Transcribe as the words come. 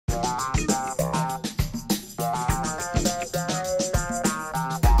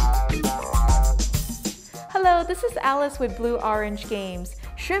this is Alice with Blue Orange Games.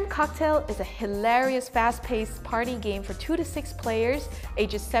 Shrimp Cocktail is a hilarious, fast-paced party game for 2 to 6 players,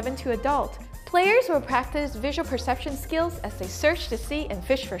 ages 7 to adult. Players will practice visual perception skills as they search the sea and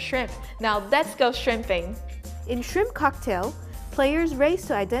fish for shrimp. Now let's go shrimping! In Shrimp Cocktail, players race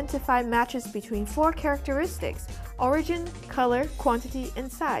to identify matches between 4 characteristics: origin, color, quantity, and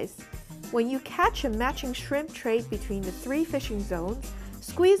size. When you catch a matching shrimp trait between the 3 fishing zones,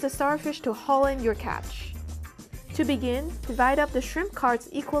 squeeze the starfish to haul in your catch. To begin, divide up the shrimp cards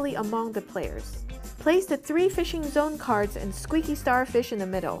equally among the players. Place the 3 fishing zone cards and squeaky starfish in the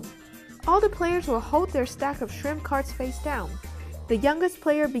middle. All the players will hold their stack of shrimp cards face down. The youngest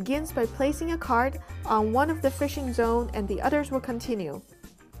player begins by placing a card on one of the fishing zone and the others will continue.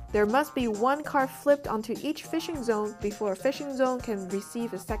 There must be 1 card flipped onto each fishing zone before a fishing zone can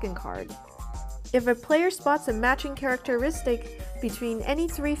receive a second card. If a player spots a matching characteristic between any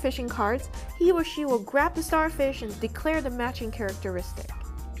 3 fishing cards, he or she will grab the starfish and declare the matching characteristic.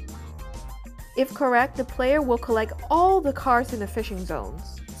 If correct, the player will collect all the cards in the fishing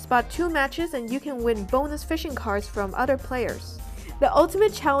zones. Spot 2 matches and you can win bonus fishing cards from other players. The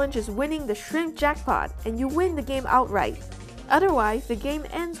ultimate challenge is winning the shrimp jackpot, and you win the game outright. Otherwise, the game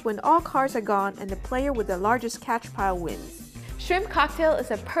ends when all cards are gone and the player with the largest catch pile wins. Shrimp Cocktail is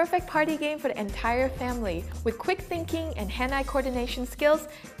a perfect party game for the entire family. With quick thinking and hand-eye coordination skills,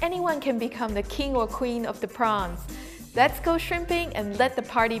 anyone can become the king or queen of the prawns. Let's go shrimping and let the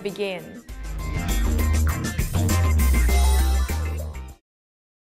party begin!